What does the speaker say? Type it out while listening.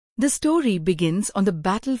The story begins on the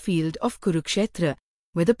battlefield of Kurukshetra,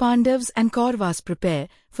 where the Pandavas and Kauravas prepare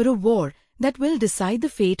for a war that will decide the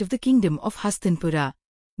fate of the kingdom of Hastinapura.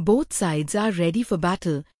 Both sides are ready for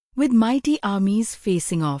battle, with mighty armies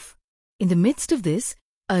facing off. In the midst of this,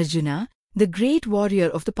 Arjuna, the great warrior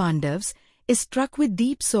of the Pandavas, is struck with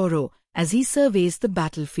deep sorrow as he surveys the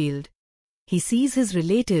battlefield. He sees his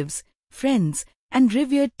relatives, friends, and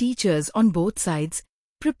revered teachers on both sides,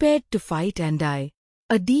 prepared to fight and die.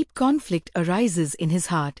 A deep conflict arises in his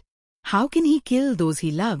heart. How can he kill those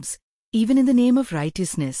he loves, even in the name of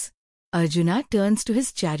righteousness? Arjuna turns to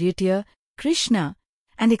his charioteer, Krishna,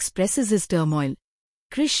 and expresses his turmoil.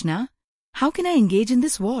 Krishna, how can I engage in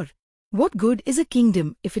this war? What good is a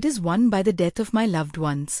kingdom if it is won by the death of my loved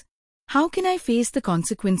ones? How can I face the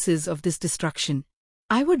consequences of this destruction?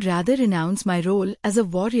 I would rather renounce my role as a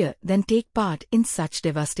warrior than take part in such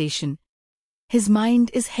devastation. His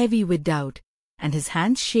mind is heavy with doubt, and his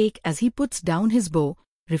hands shake as he puts down his bow,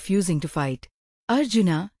 refusing to fight.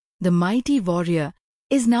 Arjuna, the mighty warrior,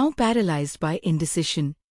 is now paralyzed by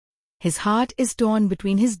indecision. His heart is torn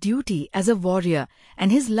between his duty as a warrior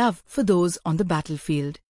and his love for those on the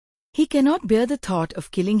battlefield. He cannot bear the thought of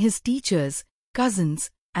killing his teachers, cousins,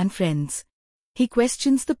 and friends. He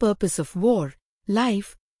questions the purpose of war,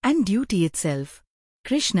 life, and duty itself.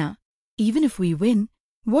 Krishna, even if we win,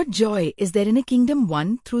 what joy is there in a kingdom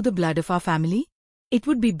won through the blood of our family? It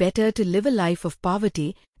would be better to live a life of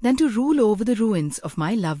poverty than to rule over the ruins of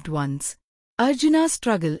my loved ones. Arjuna's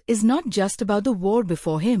struggle is not just about the war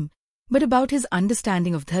before him, but about his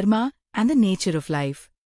understanding of Dharma and the nature of life.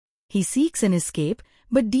 He seeks an escape,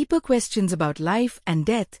 but deeper questions about life and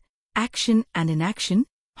death, action and inaction,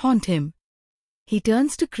 haunt him. He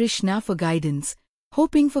turns to Krishna for guidance,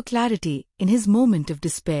 hoping for clarity in his moment of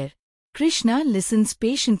despair. Krishna listens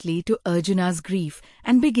patiently to Arjuna's grief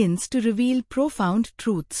and begins to reveal profound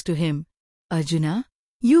truths to him. Arjuna,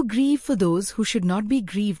 you grieve for those who should not be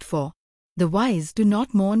grieved for. The wise do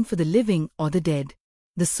not mourn for the living or the dead.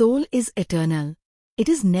 The soul is eternal. It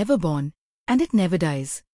is never born, and it never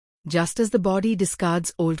dies. Just as the body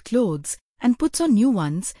discards old clothes and puts on new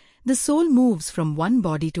ones, the soul moves from one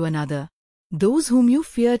body to another. Those whom you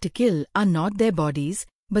fear to kill are not their bodies,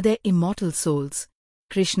 but their immortal souls.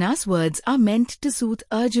 Krishna's words are meant to soothe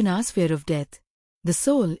Arjuna's fear of death. The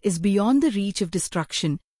soul is beyond the reach of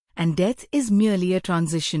destruction, and death is merely a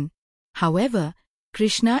transition. However,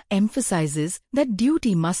 Krishna emphasizes that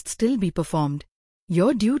duty must still be performed.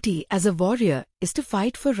 Your duty as a warrior is to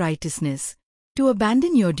fight for righteousness. To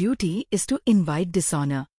abandon your duty is to invite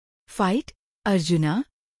dishonor. Fight, Arjuna,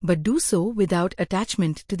 but do so without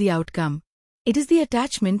attachment to the outcome. It is the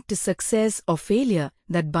attachment to success or failure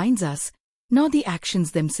that binds us, not the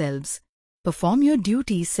actions themselves. Perform your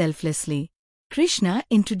duty selflessly. Krishna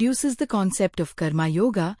introduces the concept of karma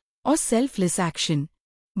yoga or selfless action.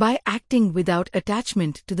 By acting without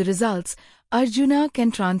attachment to the results, Arjuna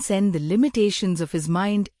can transcend the limitations of his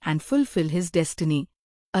mind and fulfill his destiny.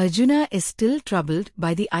 Arjuna is still troubled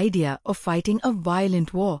by the idea of fighting a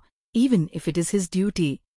violent war, even if it is his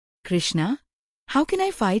duty. Krishna, how can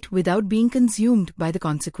I fight without being consumed by the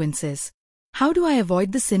consequences? How do I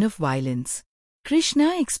avoid the sin of violence?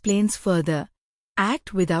 Krishna explains further.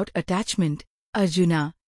 Act without attachment,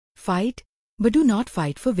 Arjuna. Fight, but do not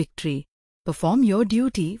fight for victory. Perform your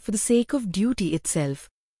duty for the sake of duty itself,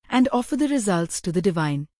 and offer the results to the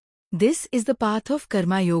divine. This is the path of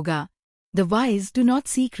karma yoga. The wise do not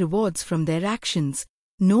seek rewards from their actions,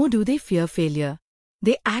 nor do they fear failure.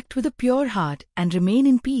 They act with a pure heart and remain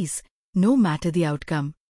in peace, no matter the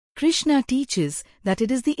outcome. Krishna teaches that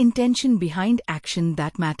it is the intention behind action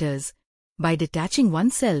that matters. By detaching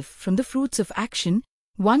oneself from the fruits of action,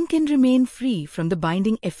 one can remain free from the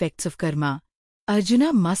binding effects of karma.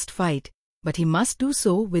 Arjuna must fight, but he must do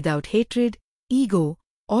so without hatred, ego,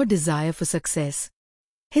 or desire for success.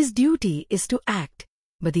 His duty is to act,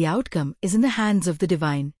 but the outcome is in the hands of the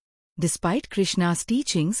divine. Despite Krishna's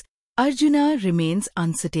teachings, Arjuna remains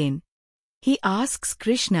uncertain. He asks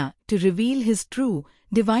Krishna to reveal his true,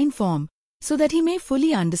 divine form so that he may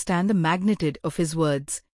fully understand the magnitude of his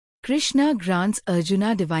words. Krishna grants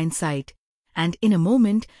Arjuna divine sight, and in a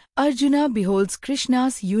moment, Arjuna beholds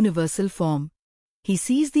Krishna's universal form. He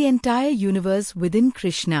sees the entire universe within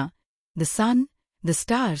Krishna, the sun, the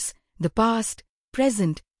stars, the past,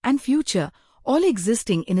 present, and future, all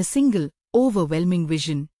existing in a single, overwhelming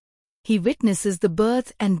vision. He witnesses the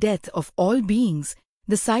birth and death of all beings,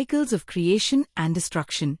 the cycles of creation and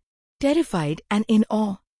destruction. Terrified and in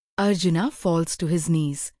awe, Arjuna falls to his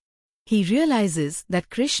knees. He realizes that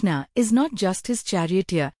Krishna is not just his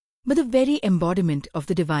charioteer, but the very embodiment of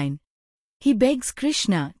the divine. He begs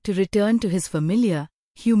Krishna to return to his familiar,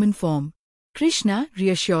 human form. Krishna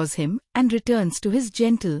reassures him and returns to his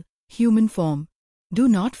gentle, human form. Do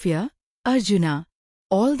not fear, Arjuna.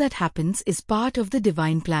 All that happens is part of the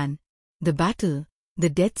divine plan. The battle, the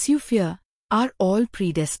deaths you fear, are all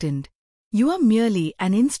predestined. You are merely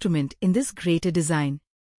an instrument in this greater design.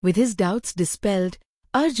 With his doubts dispelled,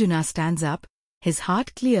 Arjuna stands up, his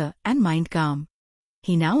heart clear and mind calm.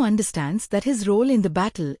 He now understands that his role in the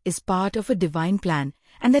battle is part of a divine plan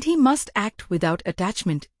and that he must act without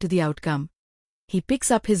attachment to the outcome. He picks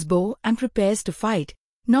up his bow and prepares to fight,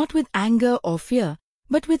 not with anger or fear,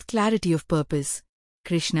 but with clarity of purpose.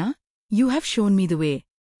 Krishna, you have shown me the way.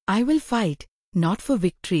 I will fight, not for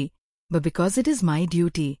victory, but because it is my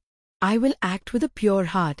duty. I will act with a pure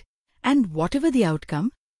heart, and whatever the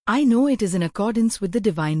outcome, I know it is in accordance with the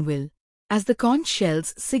divine will. As the conch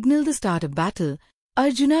shells signal the start of battle,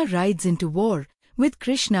 Arjuna rides into war, with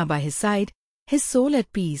Krishna by his side, his soul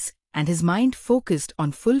at peace, and his mind focused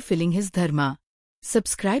on fulfilling his dharma.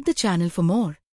 Subscribe the channel for more.